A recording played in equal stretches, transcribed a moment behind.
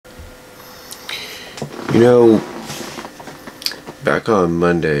You know, back on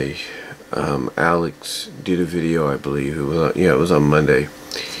Monday, Alyx did a video, I believe. It was on Monday.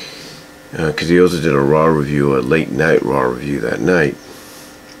 Because he also did a Raw review, a late night Raw review that night.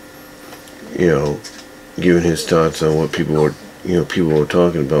 You know, giving his thoughts on what people were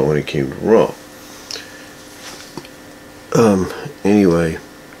talking about when it came to Raw. Anyway,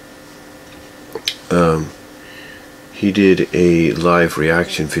 he did a live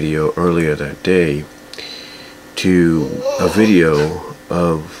reaction video earlier that day to a video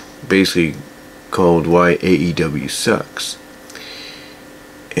of basically called Why AEW Sucks.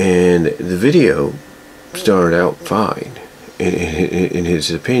 And the video started out fine. In his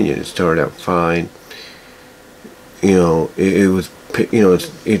opinion, it started out fine. You know, it was, you know,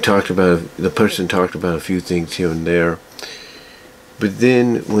 the person talked about a few things here and there. But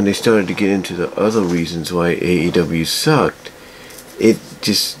then when they started to get into the other reasons why AEW sucked, it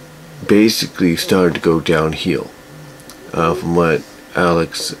just basically started to go downhill. From what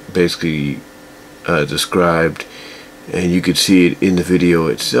Alyx basically described, and you could see it in the video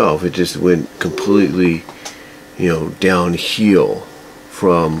itself, it just went completely, you know, downhill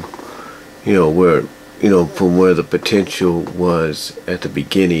from, from where the potential was at the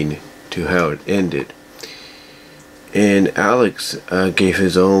beginning to how it ended. And Alyx gave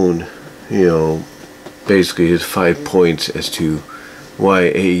his own, basically his 5 points as to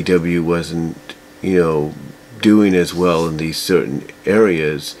why AEW wasn't, doing as well in these certain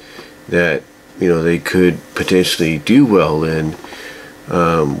areas that, they could potentially do well in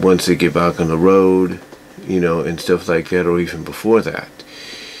once they get back on the road, and stuff like that, or even before that.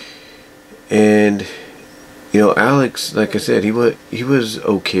 And Alyx, like I said, he was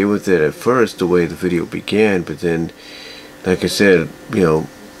okay with it at first, the way the video began, but then, like I said,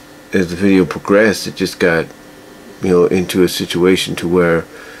 as the video progressed, it just got, into a situation to where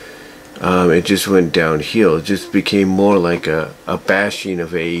it just went downhill. It just became more like a bashing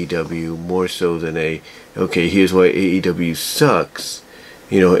of AEW, more so than okay, here's why AEW sucks,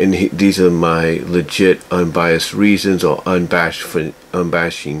 and these are my legit unbiased reasons, or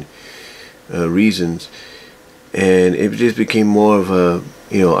unbashing reasons. And it just became more of a,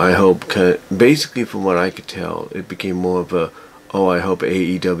 I hope, basically from what I could tell, it became more of a, oh, I hope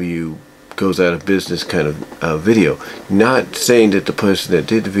AEW goes out of business kind of video. Not saying that the person that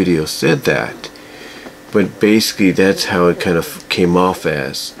did the video said that, but basically that's how it kind of came off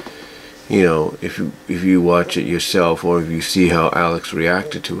as, if you watch it yourself, or if you see how Alyx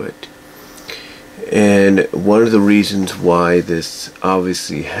reacted to it. And one of the reasons why this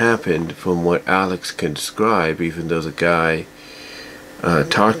obviously happened, from what Alyx can describe, even though the guy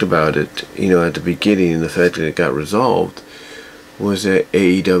talked about it, at the beginning, and the fact that it got resolved, was that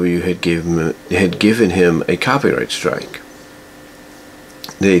AEW had given him a copyright strike.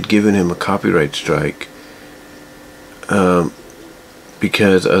 They had given him a copyright strike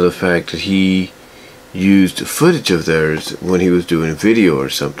because of the fact that he used footage of theirs when he was doing a video or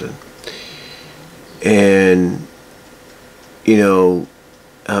something. And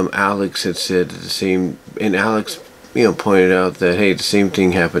Alyx had said the same, and Alyx pointed out that, hey, the same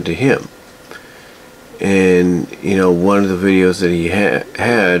thing happened to him. And one of the videos that he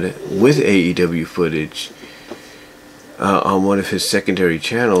had with AEW footage on one of his secondary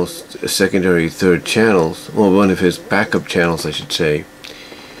third channels, well, one of his backup channels, I should say,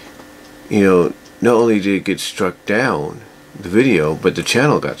 not only did it get struck down, the video, but the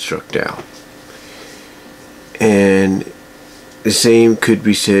channel got struck down. And the same could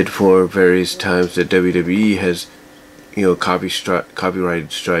be said for various times that WWE has,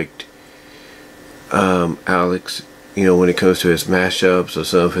 copyrighted striked Alyx, when it comes to his mashups, or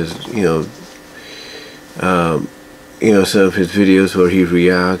some of his, some of his videos where he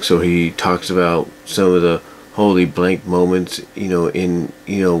reacts, or he talks about some of the holy blank moments, in,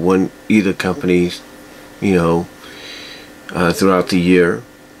 either companies, throughout the year,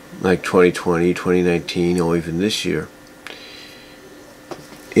 like 2020, 2019, or even this year.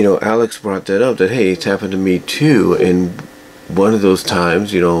 Alyx brought that up, that, hey, it's happened to me too, and one of those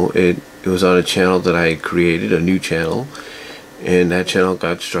times, it was on a channel that I had created, a new channel, and that channel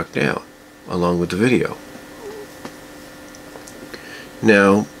got struck down, along with the video.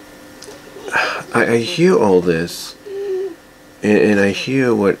 Now, I hear all this, and I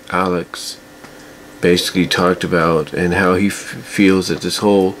hear what Alyx basically talked about, and how he feels that this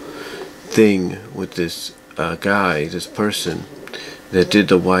whole thing with this guy, this person that did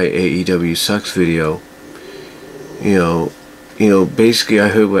the Why AEW Sucks video, basically I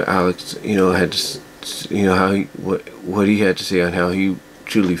heard what Alyx, had to, how he, what he had to say on how he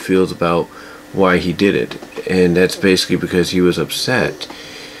truly feels about why he did it. And that's basically because he was upset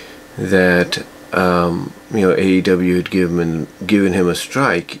that AEW had given him a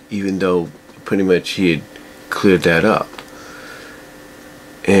strike, even though pretty much he had cleared that up.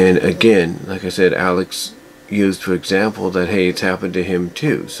 And again, like I said, Alyx used for example that, hey, it's happened to him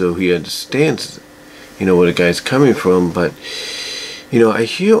too, so he understands where the guy's coming from. But I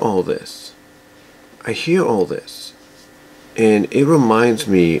hear all this, and it reminds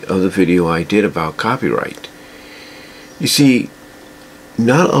me of the video I did about copyright. You see,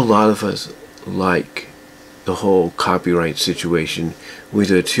 not a lot of us like the whole copyright situation,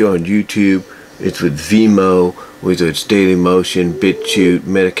 whether it's here on YouTube, it's with Vimeo, whether it's Dailymotion, BitChute,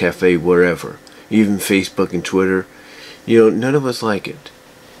 Metacafe, wherever, even Facebook and Twitter. None of us like it.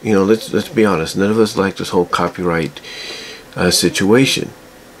 Let's be honest, none of us like this whole copyright situation.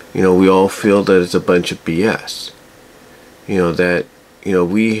 We all feel that it's a bunch of BS. That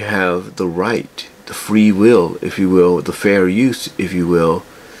we have the right, the free will, if you will, the fair use, if you will,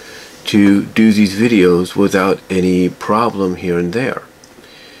 to do these videos without any problem here and there.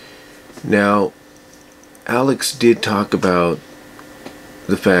 Now, Alyx did talk about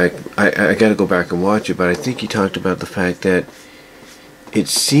the fact, I gotta go back and watch it, but I think he talked about the fact that it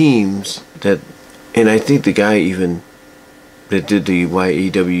seems that, and I think the guy even that did the why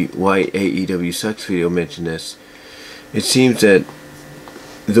AEW sucks video mentioned this, it seems that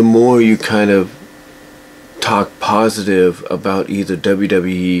the more you kind of talk positive about either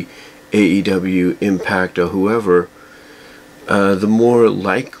WWE, AEW, Impact, or whoever, the more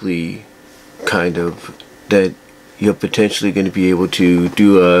likely kind of that you're potentially going to be able to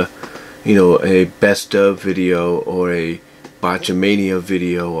do a best of video or a Botchamania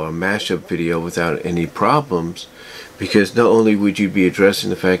video or a mashup video without any problems, because not only would you be addressing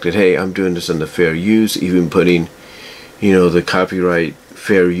the fact that, hey, I'm doing this under fair use, even putting the copyright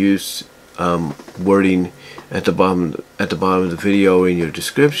fair use wording at the bottom of the video in your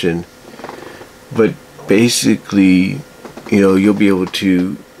description, but basically you'll be able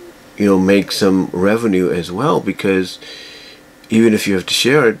to make some revenue as well, because even if you have to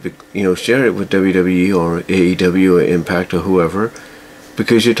share it with WWE or AEW or Impact or whoever,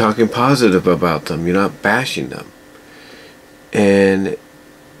 because you're talking positive about them, you're not bashing them. And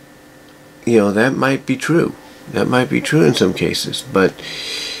that might be true. That might be true in some cases, but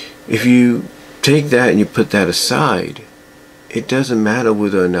if you take that and you put that aside, it doesn't matter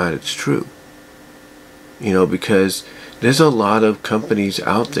whether or not it's true. Because there's a lot of companies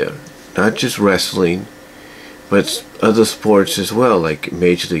out there, not just wrestling, but other sports as well, like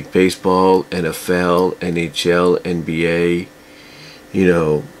Major League Baseball, NFL, NHL, NBA,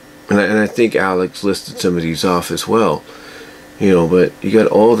 and I think Alyx listed some of these off as well. But you got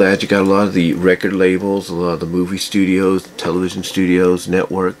all that. You got a lot of the record labels, a lot of the movie studios, television studios,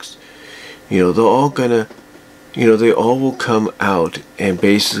 networks. They're all gonna, they all will come out and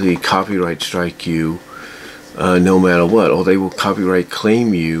basically copyright strike you, no matter what, or they will copyright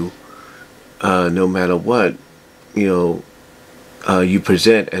claim you, no matter what, you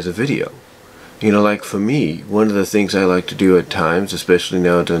present as a video. Like for me, one of the things I like to do at times, especially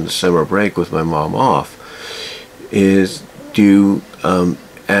now during the summer break with my mom off, is do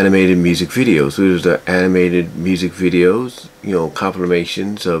animated music videos. There's the animated music videos,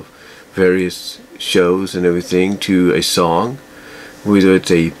 compilations of various shows and everything to a song, whether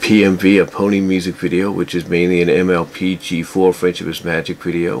it's a PMV, a pony music video, which is mainly an MLP G4 Friendship is Magic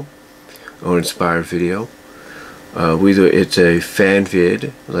video or inspired video, whether it's a fan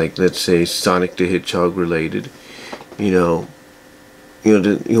vid, like let's say Sonic the Hedgehog related,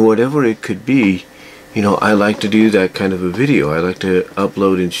 whatever it could be. I like to do that kind of a video. I like to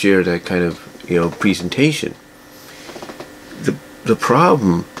upload and share that kind of presentation. The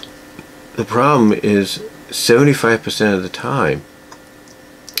problem is 75% of the time,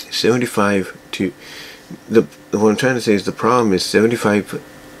 what I'm trying to say is the problem is 75%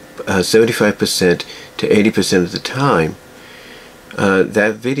 to 80% of the time,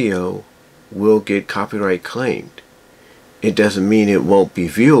 that video will get copyright claimed. It doesn't mean it won't be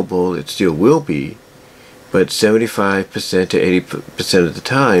viewable, it still will be, but 75% to 80% of the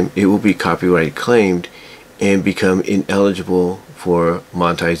time it will be copyright claimed and become ineligible for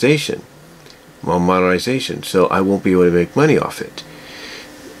monetization. So I won't be able to make money off it.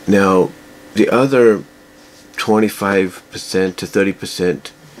 Now the other 25% to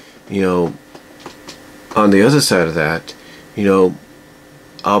 30%, on the other side of that,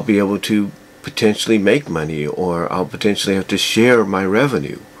 I'll be able to potentially make money, or I'll potentially have to share my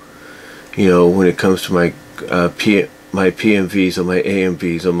revenue, when it comes to my PMVs or my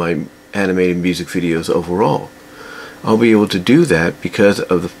AMVs or my animated music videos overall. I'll be able to do that because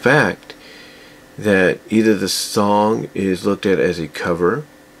of the fact that either the song is looked at as a cover,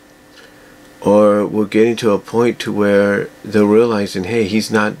 or we're getting to a point to where they're realizing, hey,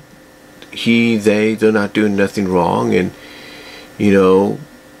 they're not doing nothing wrong, and you know,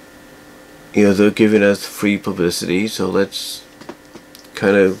 they're giving us free publicity, so let's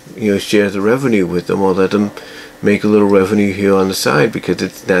kind of, share the revenue with them, or let them make a little revenue here on the side, because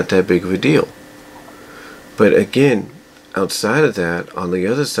it's not that big of a deal. But again, outside of that, on the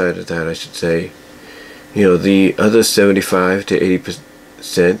other side of that, I should say, the other 75 to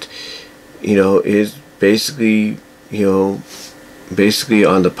 80%, is basically, basically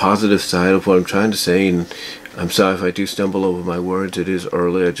on the positive side of what I'm trying to say. And I'm sorry if I do stumble over my words. It is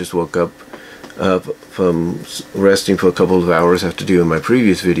early. I just woke up from resting for a couple of hours after doing my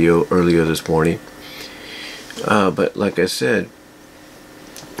previous video earlier this morning. But like I said,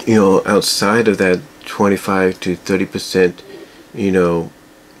 outside of that 25 to 30%,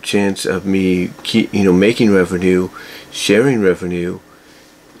 chance of me making revenue, sharing revenue,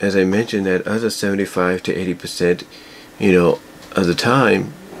 as I mentioned, that other 75 to 80%, of the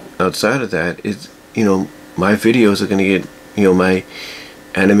time, outside of that, is, my videos are going to get, my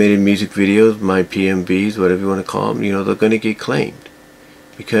animated music videos, my PMVs, whatever you want to call them, they're going to get claimed.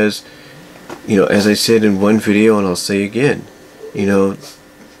 Because, as I said in one video, and I'll say again,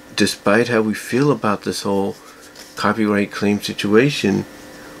 despite how we feel about this whole copyright claim situation,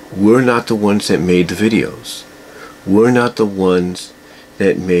 we're not the ones that made the videos. We're not the ones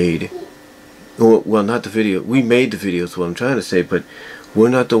that made, well, not the video, we made the videos, what I'm trying to say, but we're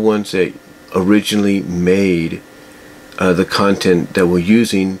not the ones that originally made the content that we're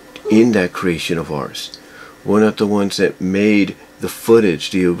using in that creation of ours. We're not the ones that made the footage,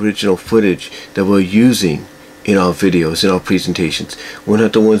 the original footage that we're using in our videos, in our presentations. We're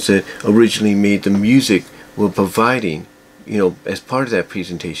not the ones that originally made the music we're providing, as part of that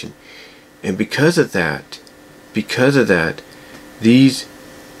presentation. And because of that, these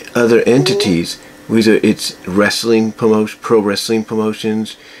other entities, whether it's wrestling promotion, pro wrestling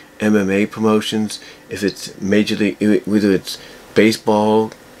promotions, MMA promotions, if it's major league, whether it's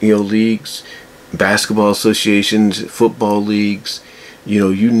baseball, leagues, basketball associations, football leagues,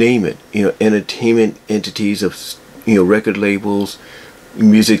 you name it, entertainment entities of, record labels,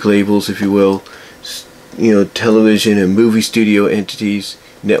 music labels, if you will, television and movie studio entities,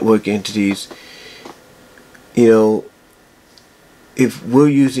 network entities, if we're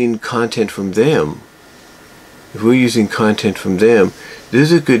using content from them,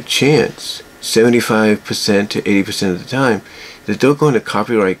 there's a good chance, 75% to 80% of the time, that they're going to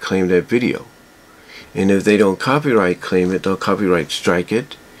copyright claim that video. And if they don't copyright claim it, they'll copyright strike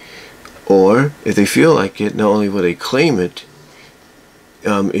it. Or, if they feel like it, not only will they claim it,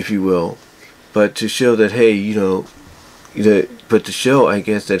 if you will, but to show that, hey, but to show, I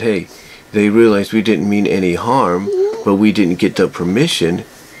guess, that, hey, they realized we didn't mean any harm, but we didn't get the permission,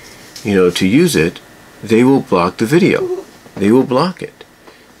 to use it, they will block the video. They will block it.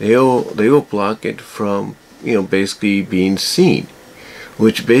 They will block it from, basically being seen,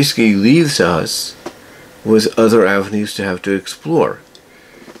 which basically leaves us with other avenues to have to explore.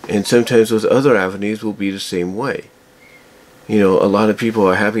 And sometimes those other avenues will be the same way. A lot of people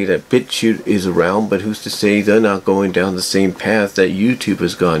are happy that BitChute is around, but who's to say they're not going down the same path that YouTube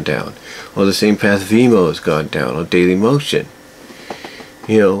has gone down, or the same path Vimeo has gone down, or Dailymotion.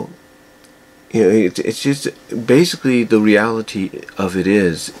 It's just basically the reality of it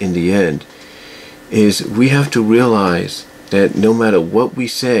is, in the end, is we have to realize that no matter what we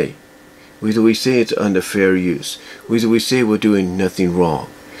say, whether we say it's under fair use, whether we say we're doing nothing wrong,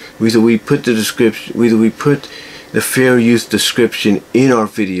 whether we put the description, whether we put the fair use description in our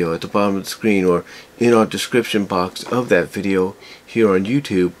video at the bottom of the screen, or in our description box of that video here on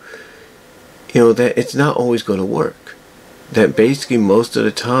YouTube, that it's not always going to work. That basically most of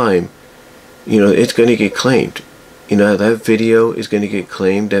the time, it's going to get claimed. That video is going to get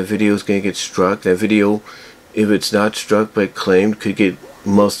claimed. That video is going to get struck. That video, if it's not struck but claimed, could get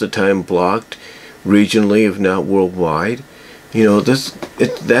most of the time blocked regionally, if not worldwide.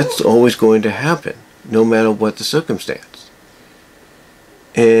 That's always going to happen, no matter what the circumstance.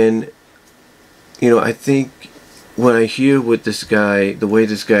 And I think when I hear what this guy, the way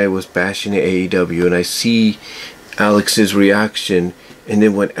this guy was bashing AEW, and I see Alyx's reaction, and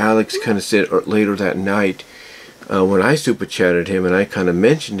then what Alyx kind of said later that night, when I super chatted him and I kind of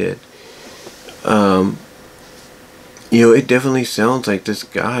mentioned it, it definitely sounds like this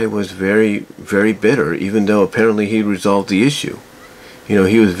guy was very, very bitter, even though apparently he resolved the issue.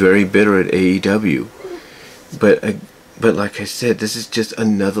 He was very bitter at AEW. But like I said, this is just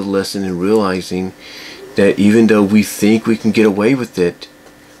another lesson in realizing that even though we think we can get away with it,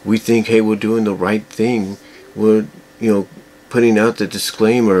 we think, hey, we're doing the right thing, we're, putting out the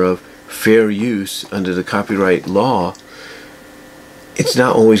disclaimer of fair use under the copyright law, it's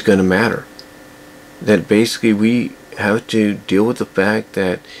not always going to matter. That basically we have to deal with the fact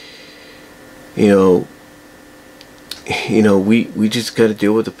that, we just got to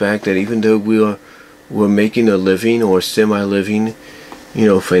deal with the fact that even though we're making a living or semi-living,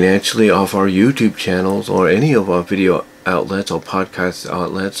 financially off our YouTube channels or any of our video outlets or podcast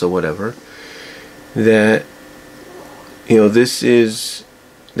outlets or whatever, that this is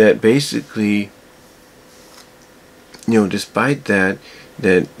that basically, despite that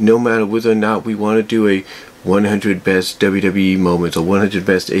no matter whether or not we want to do a 100 best WWE moments or 100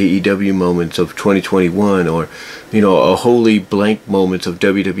 best AEW moments of 2021, or a wholly blank moments of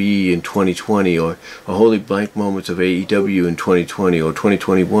WWE in 2020, or a wholly blank moments of AEW in 2020 or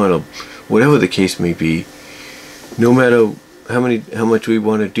 2021, or whatever the case may be, no matter how much we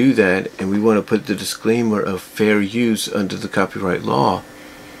want to do that, and we want to put the disclaimer of fair use under the copyright law,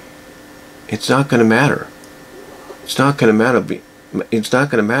 it's not going to matter. It's not going to matter. It's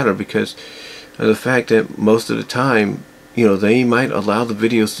not going to matter because of the fact that most of the time, they might allow the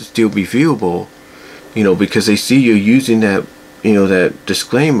videos to still be viewable, because they see you using that, that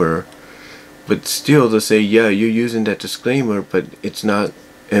disclaimer, but still they'll say, yeah, you're using that disclaimer, but it's not,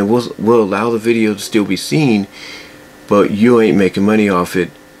 and we'll allow the video to still be seen, but you ain't making money off it.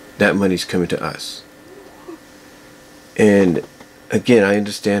 That money's coming to us. And again, I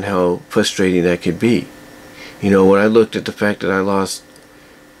understand how frustrating that could be. When I looked at the fact that I lost,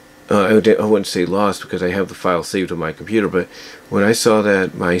 I wouldn't say lost because I have the file saved on my computer, but when I saw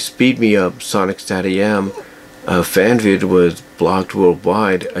that my Speed Me Up Sonics.am fan vid was blocked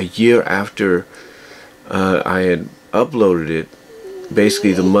worldwide a year after I had uploaded it,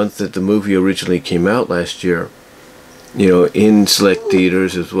 basically the month that the movie originally came out last year, in select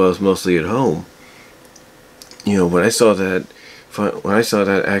theaters as well as mostly at home. When I saw that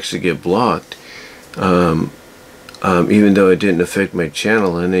actually get blocked, even though it didn't affect my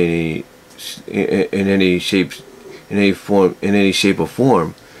channel in any shape or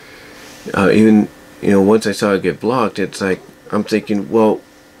form, even once I saw it get blocked, it's like I'm thinking, well,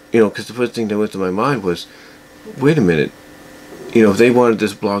 because the first thing that went to my mind was, wait a minute, if they wanted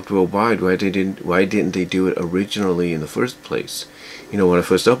this blocked worldwide, why didn't they do it originally in the first place? When I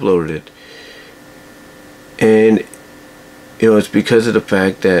first uploaded it. And it's because of the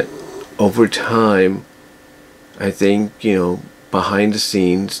fact that over time, I think, behind the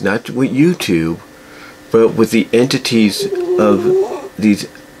scenes, not with YouTube, but with the entities of these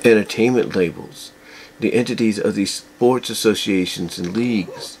entertainment labels, the entities of these sports associations and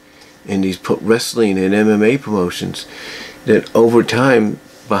leagues, and these wrestling and MMA promotions, that over time,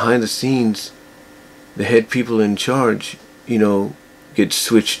 behind the scenes, the head people in charge, get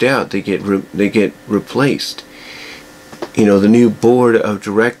switched out. They get replaced. The new board of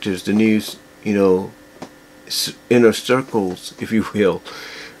directors, the new, inner circles, if you will,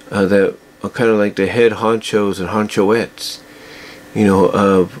 that are kind of like the head honchos and honchoettes,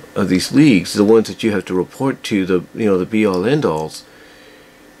 of these leagues, the ones that you have to report to, the be-all end-alls.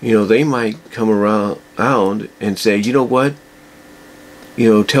 They might come around and say, you know what,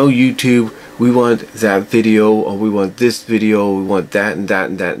 tell YouTube we want that video, or we want this video, we want that and that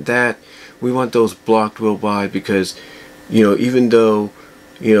and that and that. We want those blocked worldwide because, even though,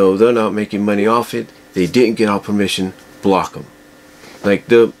 they're not making money off it, they didn't get our permission, block them.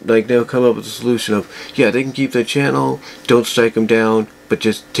 They'll come up with a solution of, yeah, they can keep their channel, don't strike them down, but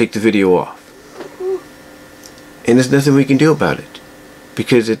just take the video off. And there's nothing we can do about it,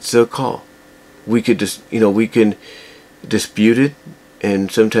 because it's a call. We could just, we can dispute it,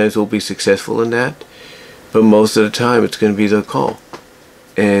 and sometimes we'll be successful in that, but most of the time it's going to be the call,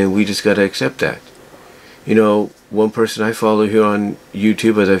 and we just got to accept that. One person I follow here on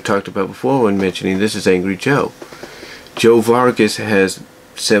YouTube, as I've talked about before when mentioning this, is Angry Joe. Joe Vargas has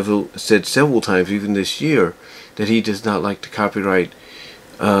said several times, even this year, that he does not like the copyright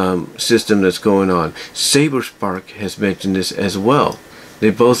system that's going on. Saberspark has mentioned this as well. They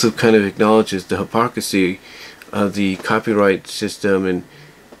both have kind of acknowledged the hypocrisy of the copyright system, and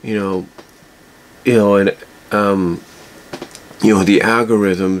the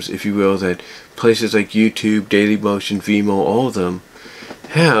algorithms, if you will, that places like YouTube, Dailymotion, Vimeo, all of them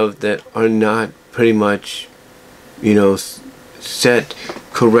have, that are not pretty much, set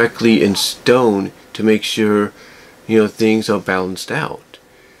correctly in stone to make sure, things are balanced out.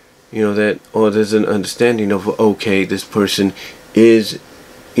 That, or there's an understanding of, okay, this person is,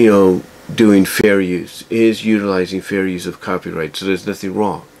 doing fair use, is utilizing fair use of copyright, so there's nothing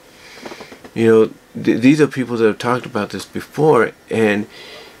wrong. These are people that have talked about this before, and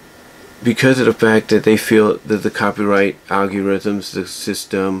because of the fact that they feel that the copyright algorithms, the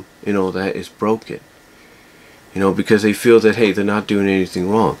system, and all that is broken. Because they feel that, hey, they're not doing anything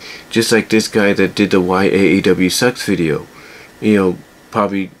wrong. Just like this guy that did the Why AEW Sucks video,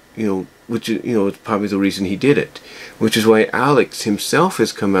 probably, which is probably the reason he did it. Which is why Alyx himself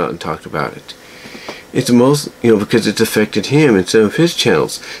has come out and talked about it. It's because it's affected him and some of his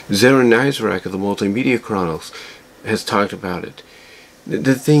channels. Zara Nizarak of the Multimedia Chronicles has talked about it.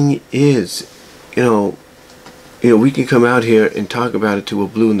 The thing is, we can come out here and talk about it till we're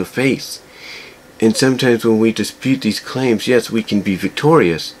blue in the face. And sometimes when we dispute these claims, yes, we can be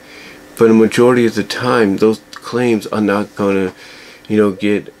victorious. But a majority of the time, those claims are not going to,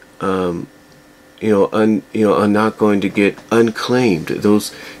 get, are not going to get unclaimed.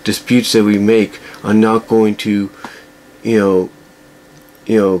 Those disputes that we make are not going to, go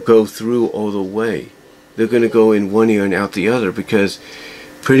through all the way. They're going to go in one ear and out the other, because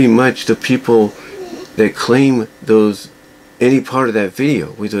pretty much the people that claim any part of that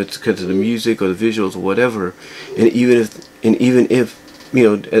video, whether it's because of the music or the visuals or whatever, and even if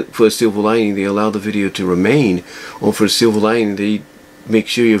for a silver lining they allow the video to remain, or for a silver lining they make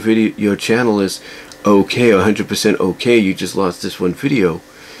sure your channel is okay, 100% okay, you just lost this one video,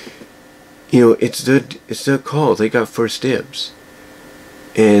 it's their call. They got first dibs,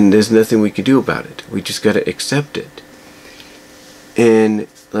 and there's nothing we can do about it. We just got to accept it. And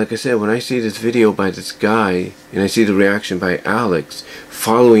like I said, when I see this video by this guy, and I see the reaction by Alyx,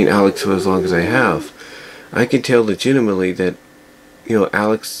 following Alyx for as long as I have, I can tell legitimately that,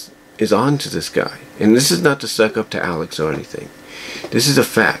 Alyx is on to this guy. And this is not to suck up to Alyx or anything. This is a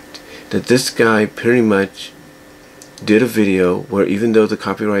fact, that this guy pretty much did a video where, even though the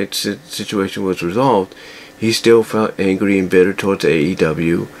copyright situation was resolved, he still felt angry and bitter towards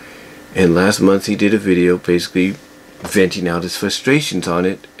AEW. And last month he did a video basically venting out his frustrations on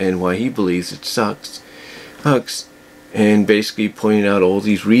it and why he believes it sucks, and basically pointing out all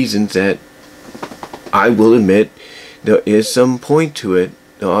these reasons that I will admit there is some point to it.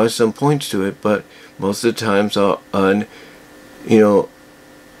 There are some points to it, but most of the times are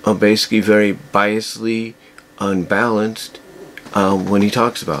basically very unbalanced when he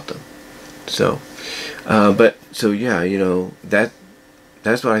talks about them. So yeah,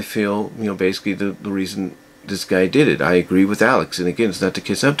 that's what I feel. Basically the reason this guy did it. I agree with Alyx, and again, it's not to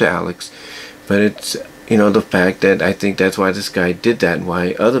kiss up to Alyx, but it's the fact that I think that's why this guy did that, and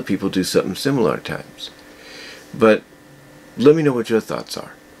why other people do something similar at times. But let me know what your thoughts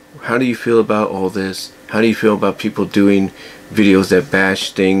are. How do you feel about all this? How do you feel about people doing videos that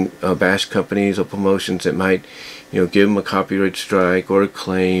bash companies or promotions that might give them a copyright strike or a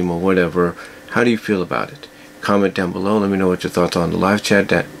claim or whatever? How do you feel about it? Comment down below. Let me know what your thoughts are on the live chat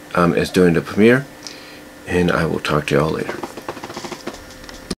that is during the premiere. And I will talk to y'all later.